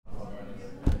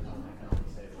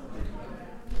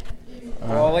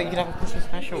Well, you can have a Christmas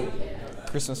special.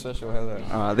 Christmas special,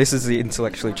 hello. This is the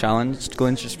intellectually challenged.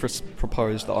 Glenn just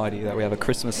proposed the idea that we have a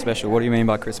Christmas special. What do you mean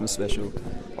by Christmas special?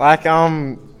 Like,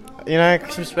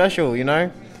 Christmas special,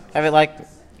 Have it like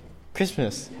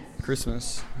Christmas.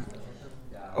 Christmas.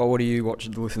 Oh, what are you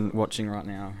watching right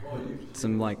now?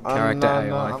 Some character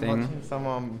AI thing. I'm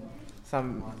watching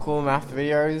some cool math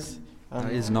videos.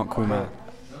 That is not cool math.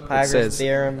 Pythagoras It says,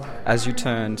 theorem. as you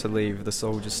turn to leave, the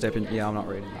soldiers step in. Yeah, I'm not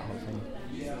reading that whole thing.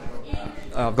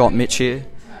 I've got Mitch here.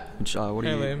 Mitch, what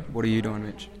are you doing,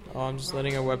 Mitch? I'm just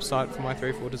learning a website for my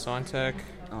 3-4 design tech,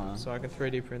 so I can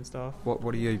 3D print stuff. What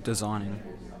are you designing?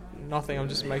 Nothing, I'm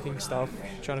just making stuff,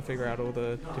 trying to figure out all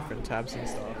the different tabs and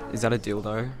stuff. Is that a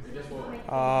dildo?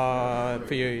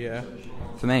 For you, yeah.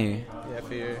 For me? Yeah,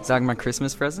 for you. Is that my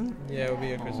Christmas present? Yeah, it'll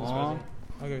be a Christmas present.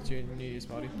 I'll go to your New Year's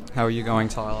party. How are you going,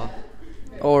 Tyler?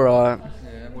 Alright.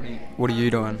 Yeah, what are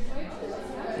you doing?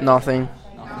 Nothing.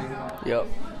 Yep.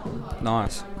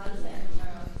 Nice.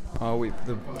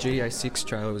 The GTA 6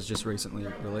 trailer was just recently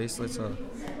released. Let's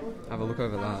have a look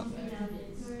over that.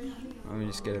 Let me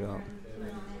just get it up.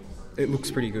 It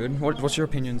looks pretty good. What's your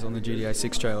opinions on the GTA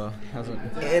 6 trailer? How's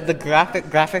it? The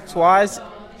graphics wise,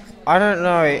 I don't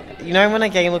know. When a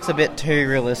game looks a bit too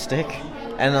realistic,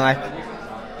 and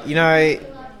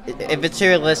if it's too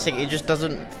realistic, it just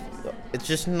doesn't. It's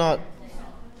just not.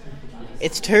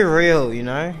 It's too real,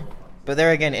 But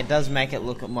there again, it does make it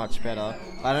look much better.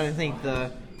 I don't think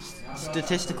the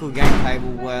statistical gameplay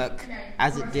will work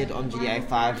as it did on GTA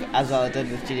 5, as well it did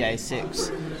with GTA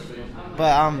 6.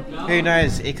 But who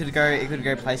knows? It could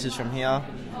go places from here.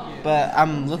 But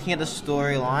looking at the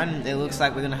storyline, it looks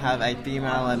like we're gonna have a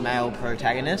female and male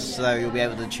protagonist, so you'll be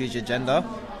able to choose your gender,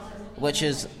 which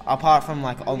is, apart from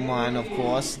online, of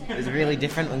course, is really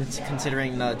different when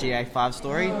considering the GTA 5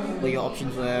 story, where your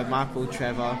options were Michael,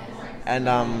 Trevor, and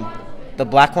the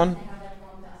black one.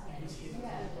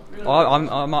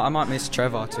 I might miss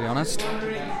Trevor, to be honest.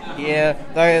 Yeah,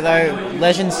 though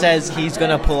legend says he's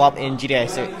gonna pull up in GTA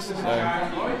 6. So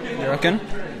You reckon?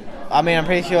 I'm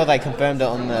pretty sure they confirmed it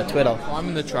on the Twitter. I'm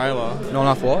in the trailer. Not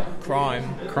enough what?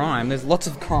 Crime. Crime. There's lots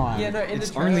of crime. Yeah, no, in it's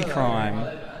the trailer, only though. crime.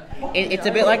 It's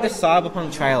a bit like the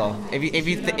Cyberpunk trailer. If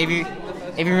you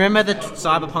remember the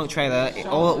Cyberpunk trailer,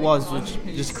 all it was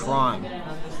just crime.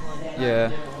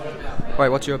 Yeah. Wait,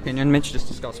 what's your opinion, Mitch? Just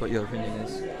discuss what your opinion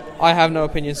is. I have no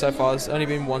opinion so far. There's only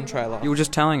been one trailer. You were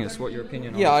just telling us what your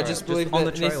opinion. Yeah, on I the just trailer. believe on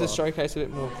that the it needs to trailer. showcase a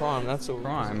bit more crime. That's all.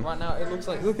 Crime. Right now, it looks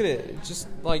like. Look at it. It's just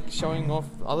showing off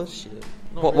other shit.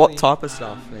 What type of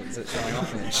stuff is it showing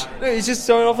off, Mitch? No, it's just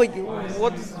showing off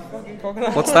what's fucking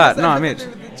crocodile. What's that? No, Mitch.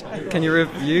 Can you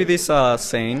review this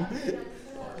scene?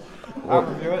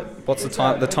 What's the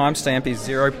time? The timestamp is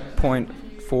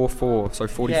 0.44, so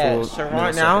 44. Yeah, so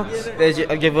right now, there's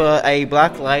a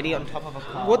black lady on top of a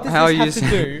car. What does How this are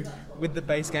have you to do with the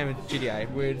base game of GTA,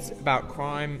 where it's about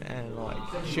crime and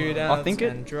shootouts I think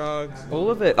and drugs? All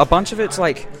of it. A bunch of it's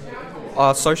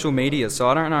social media, so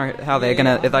I don't know how they're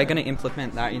gonna. Are they gonna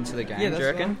implement that into the game? Yeah, do that's you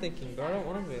what reckon? I'm thinking, but I don't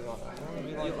want to be like that. I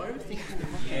want to be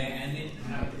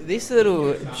like. This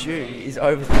little Jew is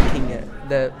overthinking it,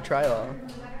 the trailer.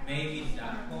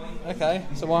 Okay,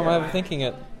 so why am I overthinking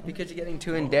it? Because you're getting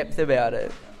too in depth about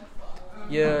it.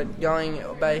 You're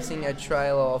basing a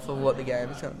trailer off of what the game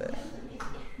is going to be.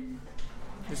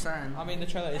 Just saying. I mean, the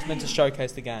trailer is meant to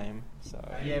showcase the game, so.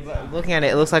 Yeah, but looking at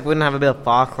it, it looks like we're gonna have a bit of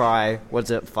Far Cry. What's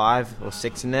it, 5 or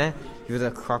 6 in there? With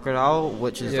a crocodile,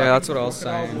 which is Yeah, that's what I was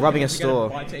saying. robbing a store.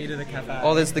 To eat at a cafe.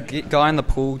 Oh, there's the guy in the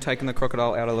pool taking the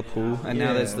crocodile out of the pool, and now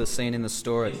Yeah. there's the scene in the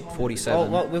store at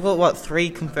 47. Well, we've got 3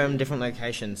 confirmed different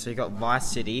locations. So you've got Vice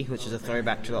City, which is a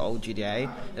throwback to the old GTA.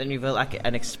 Then you've got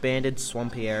an expanded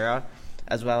swampy area,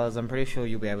 as well as I'm pretty sure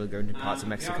you'll be able to go into parts of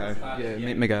Mexico. Yeah,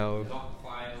 meet Miguel.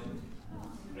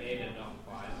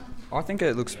 I think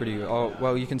it looks pretty good. Oh,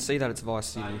 well, you can see that it's Vice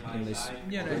City in this.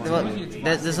 Yeah, Well,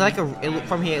 there's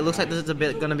from here. It looks like there's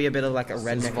gonna be a bit of a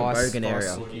redneck or bogan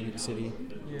area. City.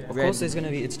 Of course, there's going to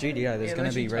be. It's GTA. There's going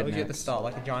to be Told you at the rednecks. start,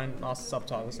 like a giant ass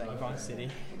subtitle saying Vice City.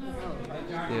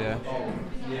 Yeah.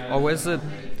 Oh, where's the?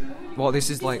 Well, this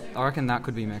is I reckon that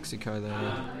could be Mexico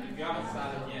there.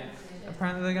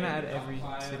 Apparently, they're gonna add every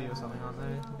city or something, aren't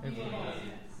they?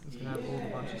 It's gonna have all the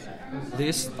bunch of cities.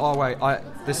 This. Oh wait.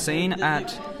 The scene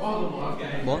at.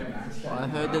 What? I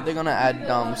heard that they're going to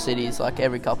add cities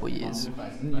every couple of years.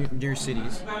 New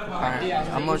cities. Apparently.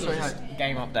 I'm not sure how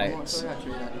Game updates.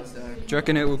 true that is though. Do you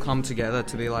reckon it will come together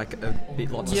to be lots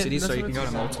of Yeah, cities, so that's you what can go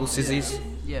it's to multiple cities?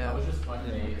 Yeah.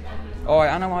 Oh, I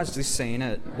analysed this scene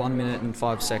at 1 minute and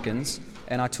 5 seconds,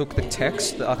 and I took the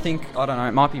text. I don't know,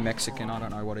 it might be Mexican. I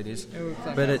don't know what it is,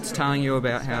 but it's telling you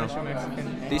about how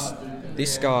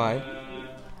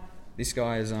this This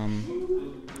guy is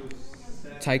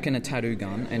taken a tattoo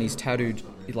gun and he's tattooed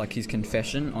like his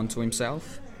confession onto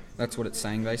himself. That's what it's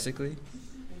saying basically.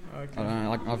 Okay. I don't know.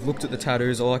 Like I've looked at the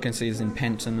tattoos. All I can see is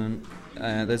impenitent.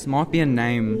 There's might be a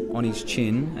name on his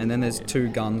chin, and then there's 2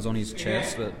 guns on his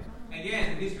chest, but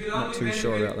Again, this will Not only too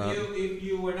sure benefit about that. you if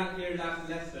you were not here last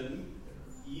lesson.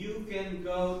 You can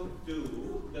go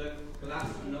to the class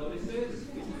notices.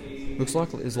 looks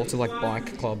like there's lots of like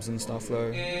bike clubs and stuff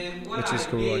though. And what Which is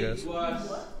cool, I did guess.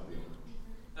 Was,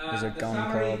 There's a the gun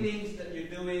summary club. things that you're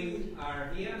doing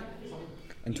are here.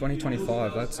 In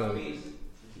 2025, that's a.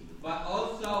 But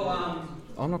also,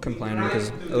 I'm not complaining because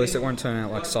at least it won't turn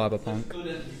out like Cyberpunk.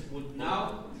 students would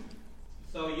know.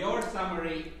 So your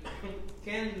summary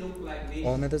can look like this.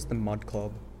 Oh, and then there's the Mud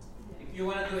Club, If you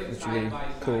want to do it which side would be by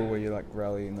cool side. where you like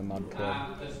rally in the Mud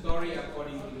Club. The story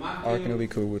according to Matthew. I reckon it'll be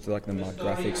cool with like the mud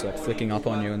graphics like flicking up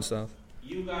on you and stuff.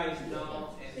 You guys know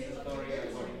and the story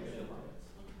according to the Bible.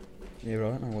 Yeah, but I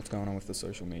don't know what's going on with the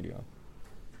social media.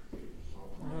 I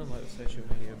don't like the social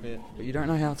media a bit. But you don't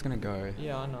know how it's gonna go.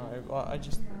 Yeah, I know, but I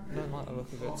just don't like the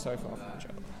look of it so far from each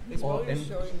other. It's Well, probably and-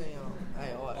 showing the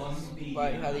AIs,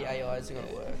 like how the AIs are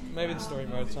gonna work. Maybe the story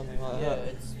mode, something like Yeah, that.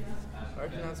 it's. I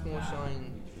reckon that's more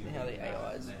showing how the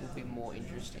AIs will be more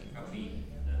interesting.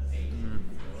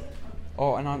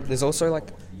 Oh, and there's also like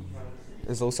all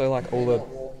They're the not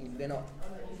walking. They're not.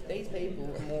 These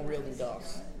people are more real than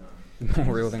dust.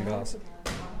 more real than glass.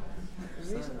 The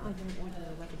reason I don't want to go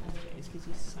back to picture is because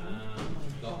he's saying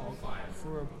my dog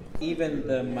for a Even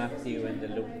the Matthew and the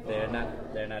Luke, they're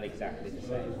not exactly the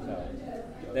same. So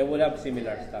they would have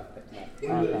similar stuff, but not.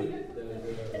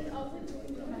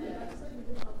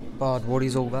 Bud, what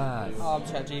is all that?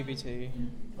 ChatGPT.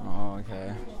 Oh,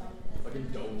 okay.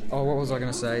 Oh, what was I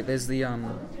gonna say? There's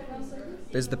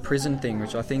the prison thing,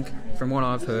 which I think, from what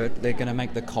I've heard, they're gonna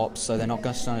make the cops so they're not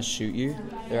just gonna shoot you.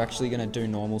 They're actually gonna do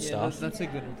normal stuff. That's a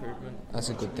good improvement. That's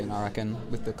a good thing, I reckon,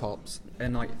 with the cops.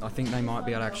 And like, I think they might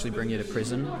be able to actually bring you to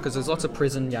prison because there's lots of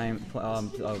prison game.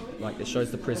 Like it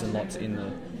shows the prison lots in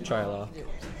the trailer.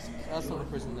 That's not a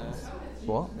prison there.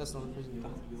 What? That's not a prison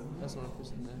there. That's not a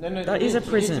prison there. No, That is a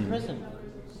prison. prison.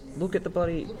 Look at the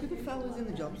bloody. Look at the fellas in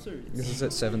the jumpsuits. This is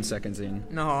at 7 seconds in.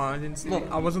 No, I didn't see. Look,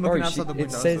 I wasn't bro, looking outside the it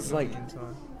window. says, I was looking like-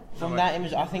 inside. From that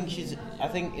image, I think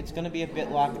it's gonna be a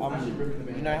bit like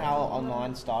you know how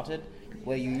online started,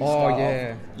 where you Oh, start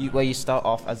yeah. where you start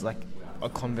off as like a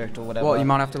convict or whatever. Well, you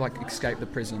might have to like escape the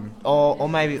prison. or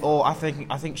I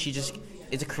think she just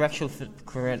it's a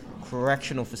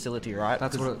correctional facility, right?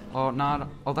 That's 'Cause-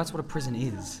 what. That's what a prison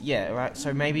is. Yeah, right.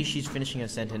 So maybe she's finishing her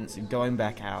sentence and going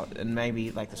back out, and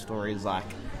maybe like the story is like,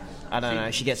 I don't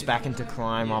know, she gets back into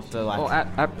crime after like. Well,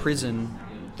 at prison,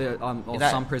 or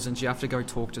That- some prisons, you have to go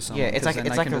talk to someone. Yeah, it's 'cause like then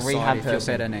it's they like can a decide rehab if you're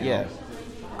person. better now. Yeah.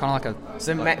 Kind of like a.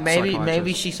 So like maybe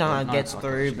psychiatrist. she somehow No, gets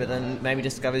through, psychiatrist. but then maybe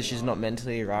discovers she's not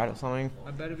mentally right or something. I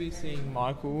better be seeing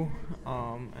Michael,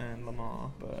 and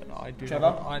Lamar, but I do.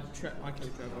 Trevor? I kept Trevor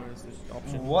as the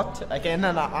option. What? Okay,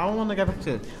 no, I don't want to go back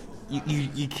to.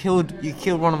 You killed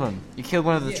one of them. You killed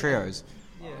one of the trios.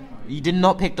 Yeah. You did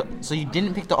not pick. So you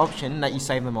didn't pick the option that you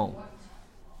save them all.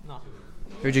 No.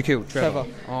 Who'd you kill? Trevor.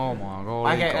 Oh my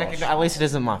god. Okay, at least it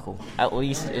isn't Michael. At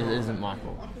least it isn't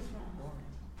Michael.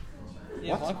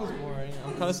 Yeah, Michael's boring.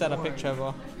 I'm kind of sad I picked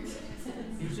Trevor.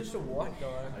 He's just a white guy.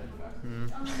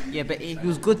 Yeah, but he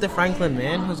was good to Franklin,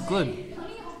 man. He was good.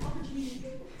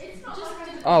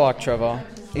 I like Trevor.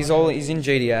 He's in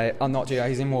GTA. Not GTA.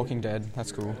 He's in Walking Dead.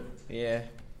 That's cool. Yeah.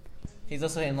 He's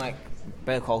also in like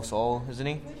Better Call Saul, isn't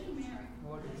he?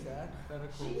 What is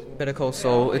that? Better Call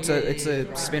Saul. It's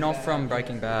a spin-off from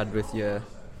Breaking Bad with I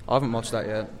haven't watched that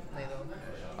yet.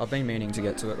 I've been meaning to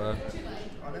get to it though.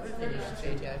 I never finished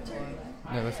GTA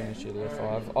 5. Never finished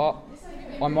GTA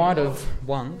 5. I might have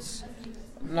once.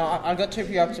 No, I got too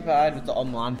preoccupied with the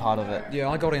online part of it. Yeah,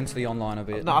 I got into the online a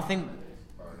bit. No, I think.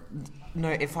 No,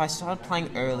 if I started playing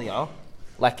earlier,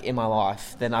 like in my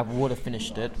life, then I would have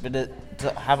finished it. But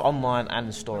to have online and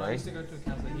the story, To go to a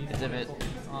counselor, he it's a bit.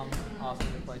 asked me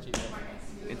to play GTA.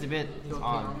 It's a bit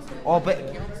hard. Oh, but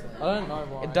I don't know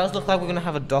why. it does look like we're gonna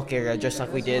have a dock area just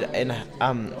like we did in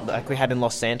like we had in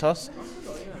Los Santos.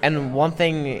 And one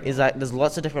thing is that there's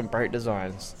lots of different boat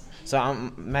designs. So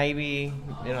maybe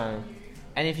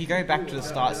and if you go back to the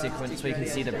start sequence where you can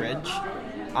see the bridge,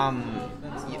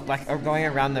 like going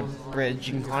around the bridge,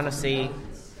 you can kind of see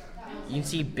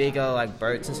bigger like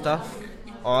boats and stuff.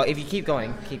 Or if you keep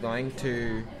going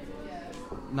to,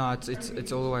 No,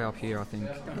 it's all the way up here. I think.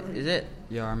 is it?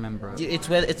 Yeah, I remember it.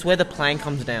 It's where the plane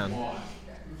comes down.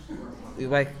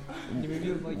 Like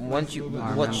once you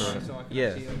I watch, remember it. So I can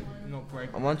yeah. see it not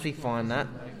break. And once we find that,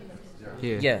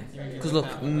 Here. yeah. Because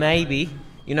look, maybe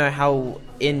you know how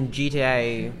in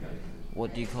GTA,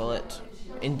 what do you call it?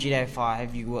 In GTA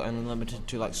 5, you were only limited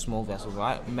to like small vessels,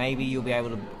 right? Maybe you'll be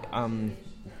able to,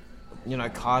 you know,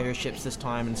 cargo ships this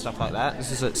time and stuff like that.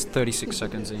 This is at 36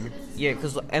 seconds in. Yeah,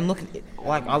 and look,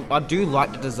 like I do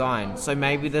like the design. So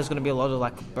maybe there's going to be a lot of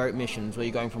like boat missions where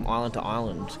you're going from island to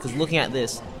island. Because looking at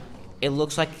this, it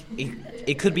looks like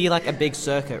it could be like a big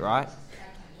circuit, right?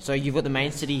 So you've got the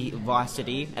main city, Vice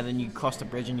City, and then you cross the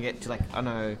bridge and you get to like, I don't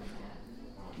know,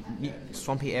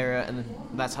 swampy area, and then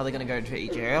that's how they're going to go to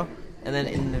each area. And then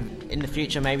in the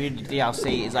future, maybe the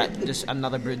DLC is like just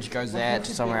another bridge goes there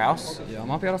to somewhere else. Yeah, I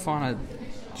might be able to find a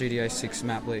GTA 6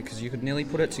 map leak because you could nearly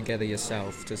put it together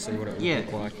yourself to see what it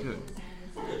would look like.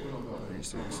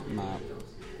 Map.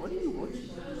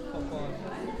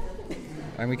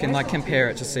 And we can like compare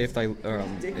it to see if it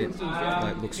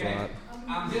like looks right.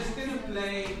 I'm just gonna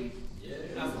play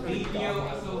a video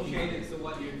associated to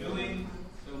what you're doing.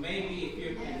 So maybe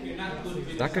if you're not good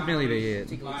with That could nearly be it. I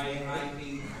think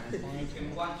you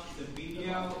can watch the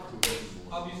video. It's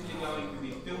obviously going to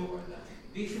be two.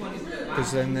 This one is the last.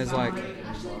 Because then there's like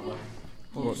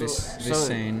this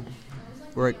scene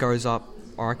where it goes up.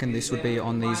 I reckon this would be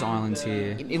on these islands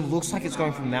here. It looks like it's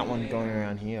going from that one going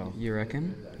around here. You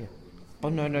reckon? Yeah.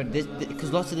 But no,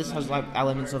 because lots of this has like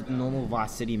elements of the normal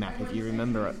Vice City map. If you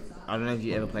remember it, I don't know if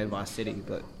you ever played Vice City,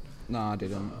 but No, I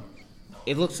didn't.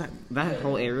 it looks like that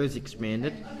whole area is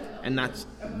expanded, and that's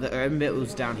the urban bit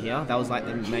was down here. That was like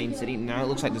the main city. Now it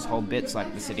looks like this whole bit's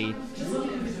like the city,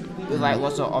 with like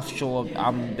lots of offshore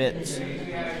bits.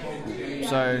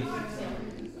 So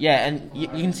yeah, and you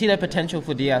can see the potential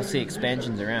for DLC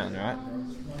expansions around, right?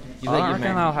 I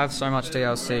reckon they'll have so much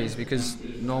DLCs because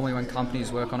normally when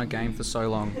companies work on a game for so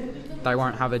long, they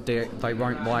won't have they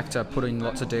won't like to put in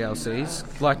lots of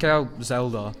DLCs. Like our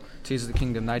Zelda, Tears of the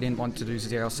Kingdom, they didn't want to do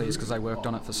DLCs because they worked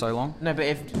on it for so long. No, but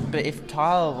if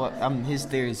Tyler, his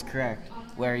theory is correct,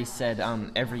 where he said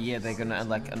every year they're gonna add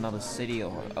like another city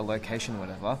or a location or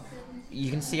whatever,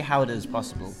 you can see how it is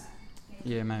possible.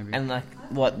 Yeah, maybe. And like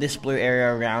what this blue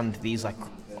area around these like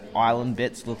island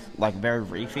bits look like very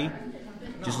reefy.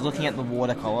 Just looking at the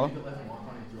watercolor,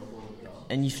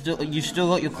 and you still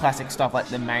got your classic stuff like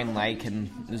the main lake,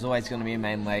 and there's always going to be a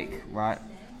main lake, right?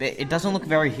 But it doesn't look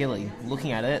very hilly.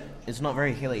 Looking at it, it's not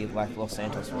very hilly like Los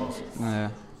Santos was. Yeah.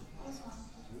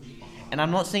 And I'm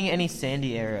not seeing any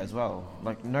sandy area as well.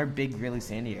 Like no big really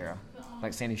sandy area,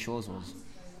 like Sandy Shores was.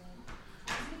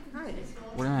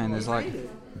 What do you mean? There's like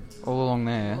all along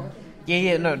there.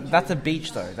 Yeah, no, that's a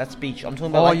beach though. That's beach. I'm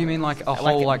talking about. Oh, like, you mean like a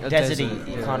whole like a deserty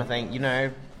desert kind of thing? You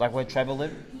know, like where Trevor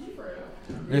lived.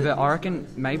 Yeah, but I reckon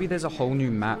maybe there's a whole new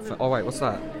map for. Oh wait, what's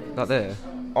that? That there.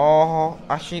 Oh,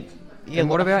 actually, yeah. And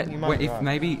what about you might be if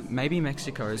right. maybe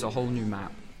Mexico is a whole new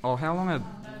map? Oh, how long are?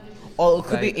 Oh, it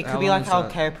could They- be. It how could be long like is how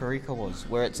that? Cayo Perico was,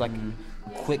 where it's like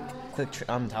quick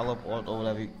teleport or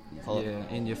whatever you call it.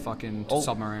 Yeah, in your fucking Oh.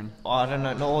 submarine. Oh, I don't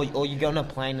know. No, or you go on a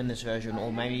plane in this version,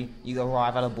 or maybe you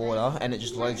arrive at a border and it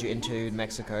just loads you into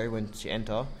Mexico once you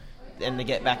enter. Then to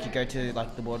get back, you go to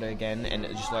like the border again, and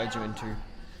it just loads you into.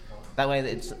 That way,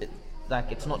 it's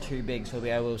not too big, so it'll be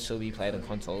able to still be played on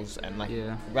consoles and like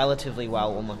Yeah. relatively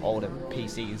well on the older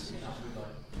PCs.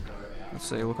 Let's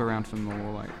see. Look around for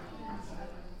more like.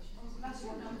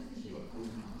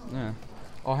 Yeah.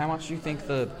 Oh, how much do you think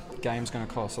the game's going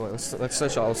to cost? So let's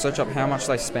search up. I'll search up how much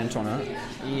they spent on it.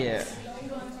 Yeah.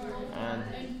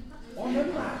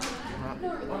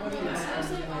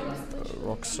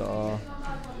 Rockstar.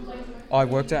 I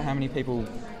worked out how many people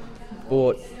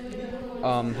bought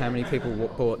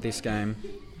this game.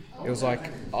 It was like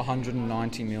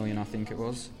 190 million, I think it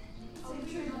was.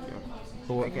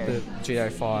 Bought Okay. the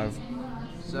GTA 5.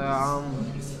 So,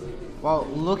 well,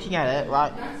 looking at it,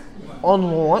 right,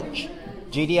 on launch,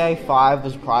 GTA 5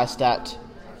 was priced at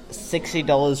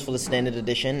 $60 for the standard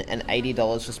edition and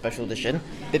 $80 for special edition.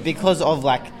 But because of,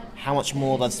 like, how much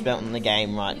more they've spent on the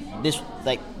game, right, this,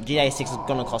 like, GTA 6 is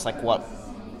gonna cost, like, what?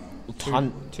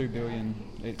 $2 billion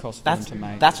it cost them to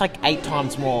make. That's like 8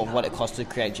 times more of what it cost to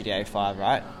create GTA 5,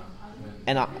 right?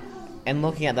 And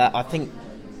looking at that, I think,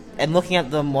 and looking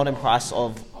at the modern price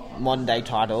of modern day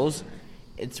titles,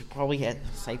 it's probably a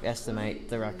safe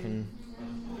estimate, I reckon,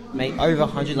 maybe over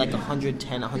 100, like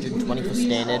 110, 120 for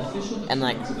standard, and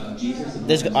like,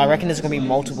 I reckon there's gonna be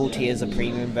multiple tiers of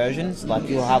premium versions. Like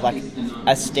you'll have like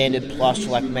a standard plus,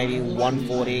 like maybe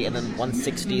 140, and then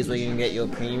 160 is where you can get your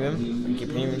premium, like your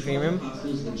premium.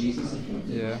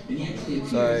 Yeah.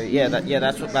 So yeah,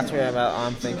 that's where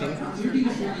I'm thinking.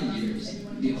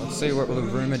 Let's see what the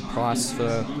rumoured price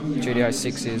for GTA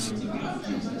 6 is.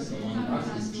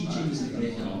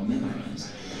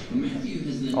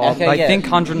 Oh, Okay, they yeah. think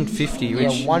 150, which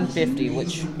Yeah, 150,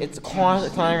 which it's kind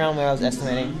of around where I was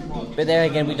estimating. But there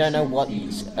again, we don't know what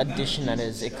edition that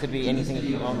is. It could be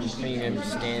anything on premium,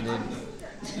 standard.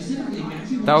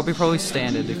 that would be probably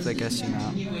standard if they're guessing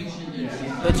that.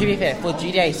 But to be fair, for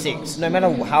GTA 6, no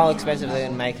matter how expensive they're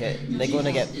gonna make it, they're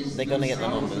gonna get the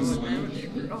numbers.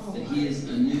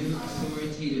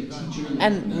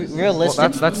 And Well,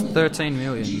 realistically, that's 13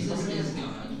 million.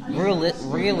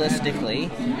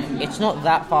 realistically, it's not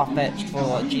that far fetched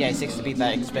for GTA 6 to be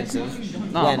that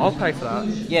expensive. No, when- I'll pay for that.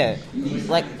 Yeah,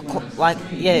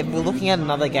 yeah. If we're looking at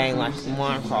another game like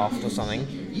Minecraft or something,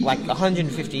 like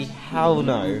 150, hell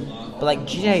no. But like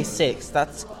GTA 6,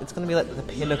 it's gonna be like the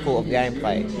pinnacle of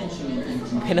gameplay,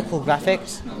 pinnacle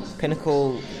graphics,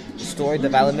 pinnacle story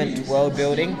development, world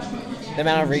building, the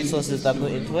amount of resources they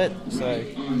put into it. So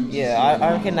yeah,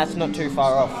 I reckon that's not too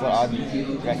far off what I'd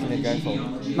reckon they'd go for.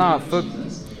 No,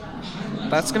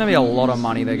 that's going to be a lot of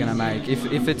money they're going to make. If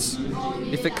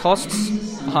it costs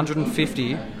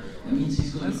 150,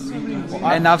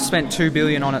 and they've spent $2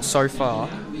 billion on it so far,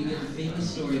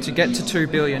 to get to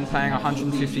 $2 billion, paying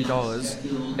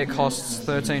 $150, it costs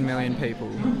 13 million people.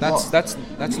 That's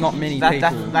not many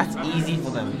people. That's easy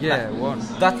for them. Yeah, what?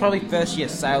 That's probably first year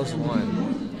sales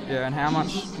alone. Yeah, and how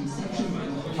much?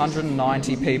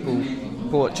 190 people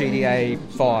bought GTA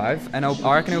 5, and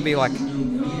I reckon it'll be like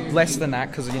less than that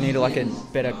because you need like a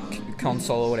better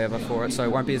console or whatever for it, so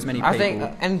it won't be as many people. I think,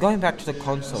 and going back to the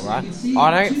console, right?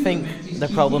 I don't think the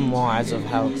problem lies of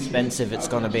how expensive it's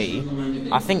gonna be.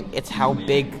 I think it's how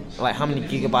big, like how many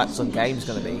gigabytes of game's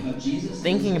gonna be.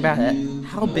 Thinking about it,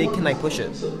 how big can they push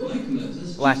it?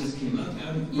 Like,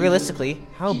 realistically,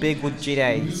 how big would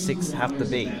GTA 6 have to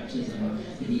be?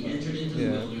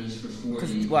 Yeah.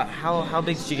 Because how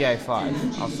big's GTA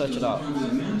 5? I'll search it up.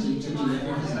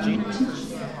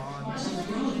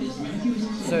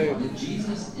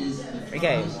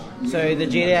 So the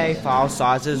GTA file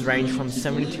sizes range from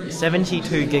 72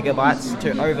 gigabytes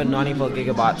to over 94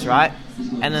 gigabytes, right?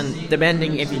 And then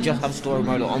depending if you just have story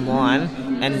mode or online,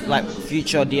 and like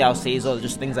future DLCs or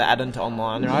just things that add into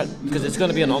online, right? Because it's going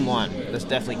to be an online, that's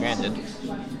definitely granted.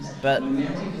 But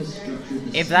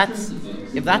if that's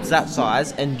that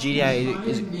size and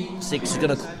GTA 6 is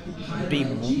going to be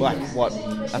like what?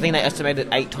 I think they estimated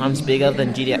 10 times bigger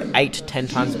than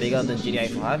GTA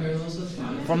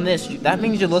 5. From this, that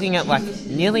means you're looking at like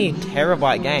nearly a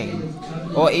terabyte game.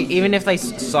 Or even if they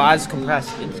size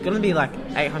compress, it's going to be like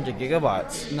 800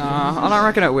 gigabytes. Nah, I don't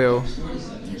reckon it will.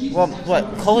 Well, what,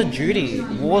 Call of Duty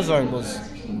Warzone was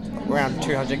around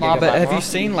 200 gigabytes. Nah, but have you right?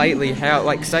 seen lately how,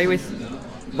 like, say with...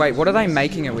 Wait, what are they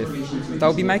making it with?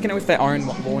 They'll be making it with their own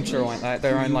launcher, won't they?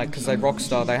 Their own, like, because they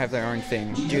Rockstar, they have their own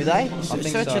thing. Do they? think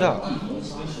Search so. it up.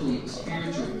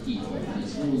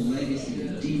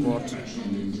 What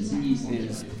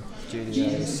is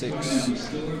GTA 6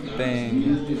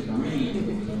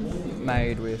 being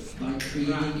made with?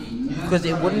 Because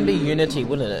it wouldn't be Unity,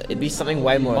 wouldn't it? It'd be something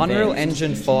way more Unreal advanced.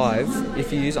 Engine 5.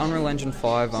 If you use Unreal Engine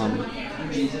 5,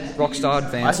 Rockstar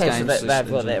Advanced Okay, so Games they've got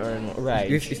Engine. their own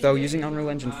range. If they were using Unreal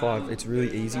Engine 5, it's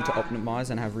really easy to optimize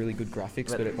and have really good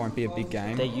graphics, but it won't be a big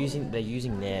game. They're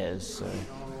using theirs, so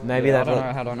maybe Yeah, I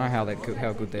that. don't know how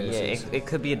good theirs Yeah, is. it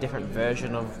could be a different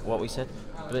version of what we said,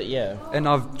 but yeah. And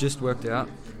I've just worked out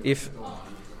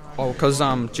because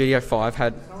GTA 5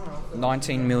 had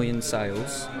 19 million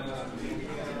sales.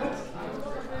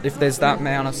 If there's that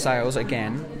amount of sales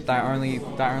again, they only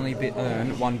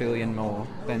earn 1 billion more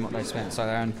than what they spent. So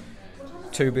they earn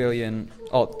 3 billion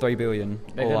all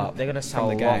up. They're gonna sell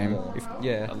from the a lot game. more.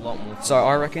 Yeah. A lot more. So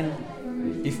I reckon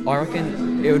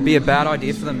it would be a bad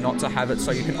idea for them not to have it,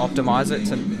 so you can optimize it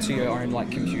to your own like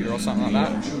computer or something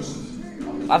like that.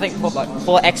 I think for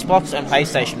Xbox and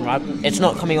PlayStation, right? It's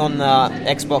not coming on the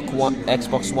Xbox One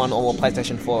or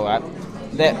PlayStation 4, right?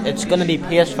 It's going to be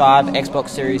PS5, Xbox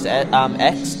Series X,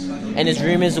 and there's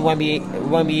rumors it won't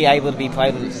be able to be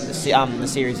played on the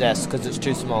Series S because it's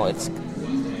too small.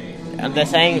 And they're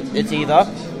saying it's either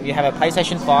you have a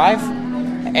PlayStation 5,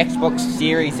 Xbox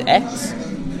Series X,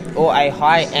 or a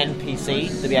high-end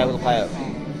PC to be able to play it.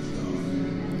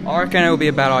 I reckon it would be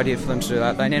a bad idea for them to do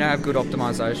that. They need to have good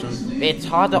optimization. It's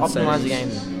hard to Let's say optimize the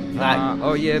it's- game. Like,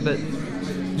 Oh yeah, but you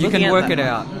Looking can at work that- it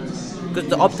out. because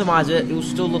to optimize it, it will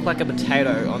still look like a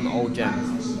potato on the old gen.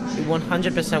 It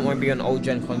 100% won't be on old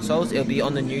gen consoles. It'll be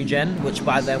on the new gen, which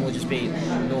by then will just be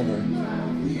normal.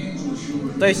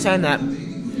 Though saying that,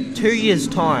 2 years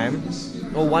time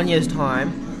or 1 year's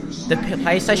time, the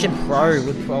PlayStation Pro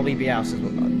would probably be out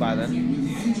by then.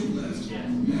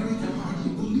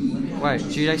 Wait,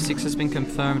 GTA 6 has been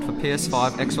confirmed for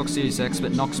PS5, Xbox Series X,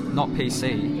 but not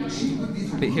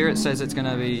PC. But here it says it's going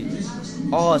to be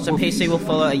Oh, so PC will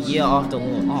follow a year after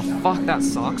launch. Oh fuck, that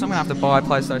sucks. I'm gonna have to buy a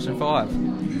PlayStation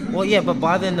 5. Well, yeah, but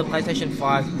by then the PlayStation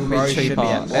 5 will Be should cheaper, be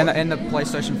at and the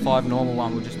PlayStation 5 normal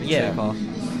one will just be cheaper.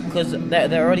 because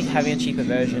they're already having a cheaper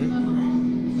version.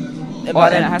 Oh,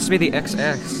 But and it has to be the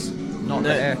XX, not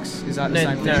the X. Is that the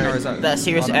same thing, or is that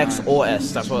Series I don't X know. or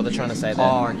S? That's what they're trying to say there.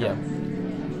 Oh, okay. Yeah.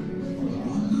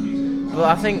 Well,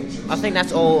 I think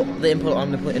that's all the input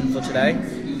I'm gonna put in for today.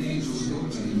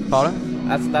 Pardon?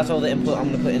 That's all the input I'm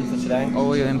gonna put in for today.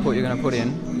 All your input you're gonna put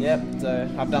in. Yep. So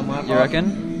I've done my part. You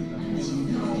reckon?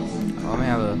 Let me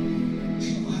have a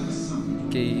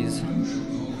geese.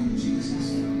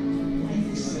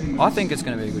 I think it's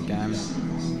going to be a good game.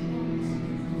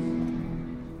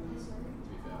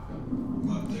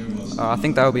 I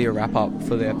think that'll be a wrap up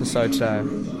for the episode today.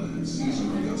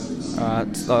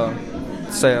 Alright, so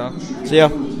see ya. See ya.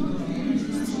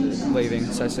 Leaving,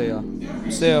 say see ya.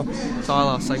 See ya.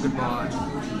 Tyler, say goodbye.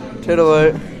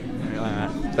 Toodaloo.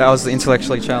 Alright, that was the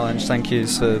Intellectually Challenged. Thank you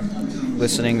for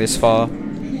listening this far.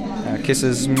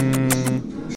 Kisses.